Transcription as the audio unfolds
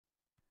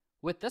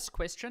With this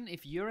question,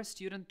 if you're a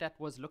student that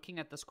was looking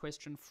at this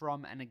question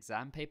from an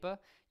exam paper,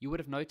 you would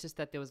have noticed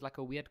that there was like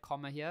a weird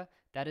comma here.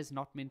 That is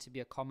not meant to be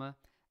a comma.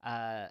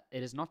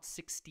 It is not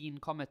 16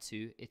 comma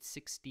 2, it's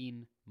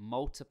 16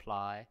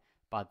 multiply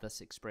by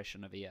this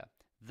expression over here.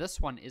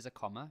 This one is a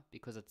comma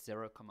because it's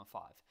 0,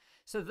 5.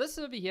 So this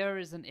over here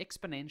is an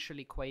exponential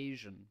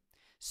equation.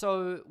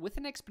 So with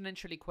an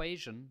exponential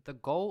equation, the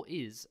goal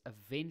is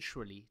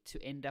eventually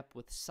to end up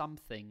with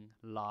something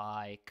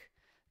like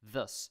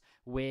this,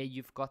 where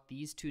you've got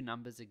these two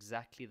numbers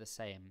exactly the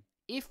same.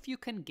 If you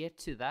can get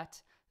to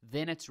that,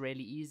 then it's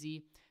really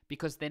easy,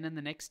 because then in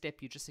the next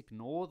step you just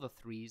ignore the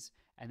 3's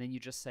and then you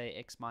just say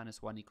x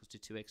minus 1 equals to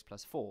 2x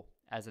plus 4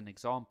 as an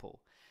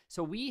example.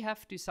 So we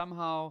have to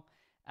somehow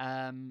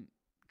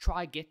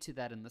try get to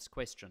that in this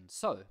question.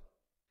 So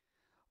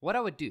what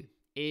I would do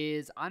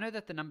is, I know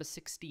that the number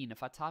 16,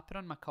 if I type it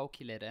on my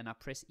calculator and I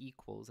press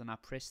equals and I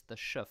press the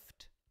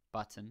shift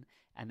button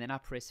and then I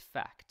press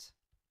fact,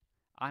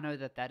 I know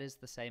that that is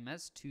the same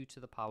as 2 to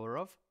the power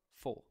of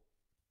 4.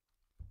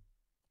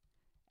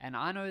 And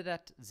I know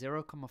that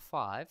 0,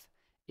 5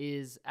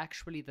 is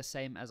actually the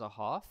same as a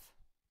half.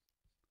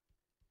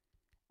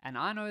 And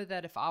I know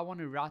that if I want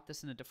to write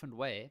this in a different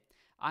way,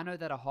 I know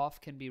that a half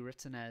can be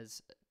written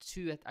as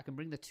 2. I can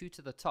bring the 2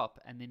 to the top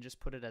and then just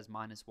put it as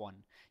minus 1.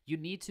 You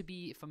need to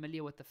be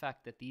familiar with the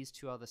fact that these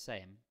two are the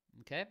same.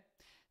 Okay?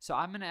 So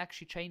I'm going to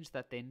actually change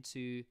that then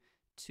to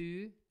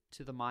 2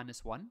 to the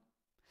minus 1.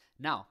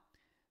 Now,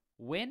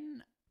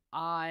 when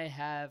I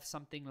have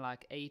something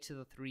like a to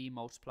the 3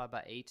 multiplied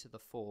by a to the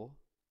 4,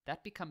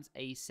 that becomes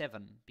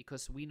a7,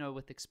 because we know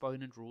with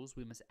exponent rules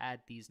we must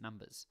add these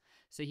numbers.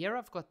 So here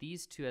I've got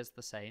these two as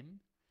the same.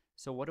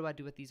 So what do I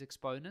do with these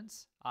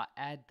exponents? I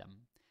add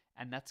them,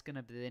 and that's going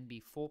to then be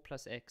 4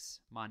 plus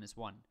x minus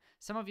 1.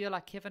 Some of you are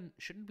like, Kevin,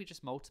 shouldn't we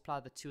just multiply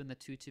the 2 and the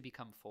 2 to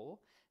become 4?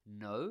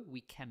 No,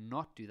 we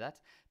cannot do that,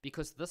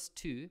 because this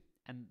 2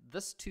 and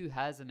this 2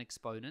 has an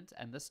exponent,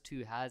 and this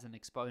 2 has an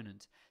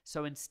exponent.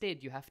 So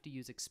instead, you have to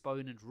use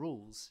exponent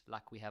rules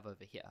like we have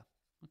over here.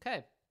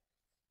 Okay.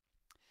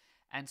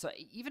 And so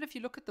even if you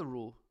look at the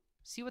rule,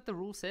 see what the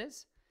rule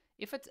says?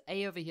 If it's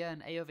a over here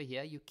and a over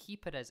here, you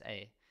keep it as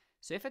a.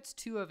 So if it's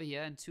 2 over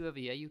here and 2 over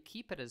here, you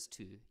keep it as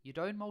 2. You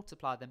don't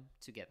multiply them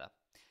together.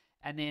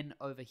 And then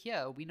over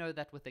here, we know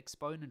that with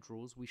exponent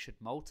rules, we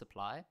should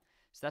multiply.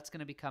 So that's going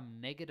to become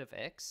negative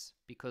x,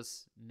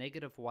 because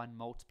negative 1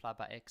 multiplied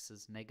by x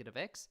is negative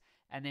x.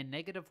 And then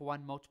negative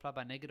 1 multiplied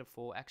by negative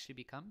 4 actually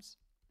becomes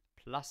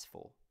plus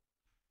 4.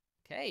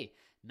 Okay,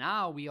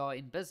 now we are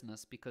in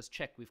business, because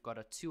check, we've got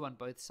a 2 on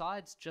both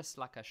sides, just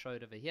like I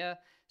showed over here.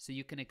 So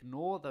you can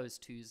ignore those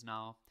 2's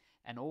now.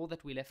 And all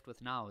that we're left with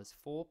now is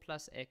 4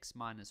 plus x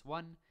minus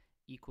 1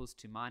 equals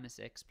to minus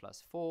x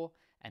plus 4.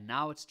 And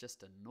now it's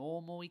just a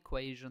normal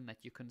equation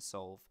that you can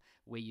solve,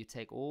 where you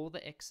take all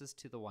the x's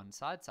to the one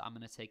side. So I'm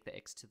going to take the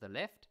x to the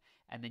left,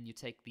 and then you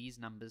take these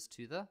numbers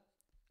to the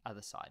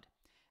other side.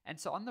 And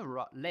so on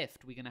the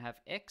left, we're going to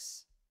have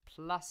x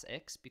plus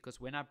x,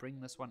 because when I bring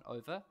this one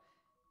over,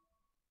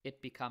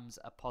 it becomes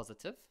a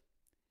positive.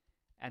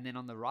 And then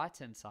on the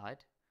right-hand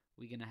side,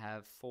 we're going to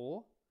have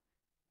 4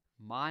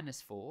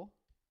 minus 4,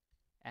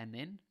 and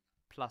then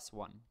plus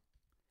 1.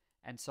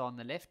 And so on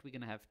the left, we're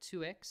going to have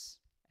 2x,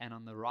 and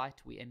on the right,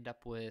 we end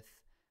up with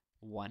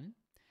 1.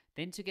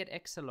 Then to get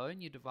x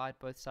alone, you divide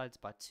both sides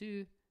by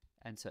 2,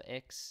 and so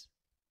x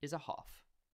is a half.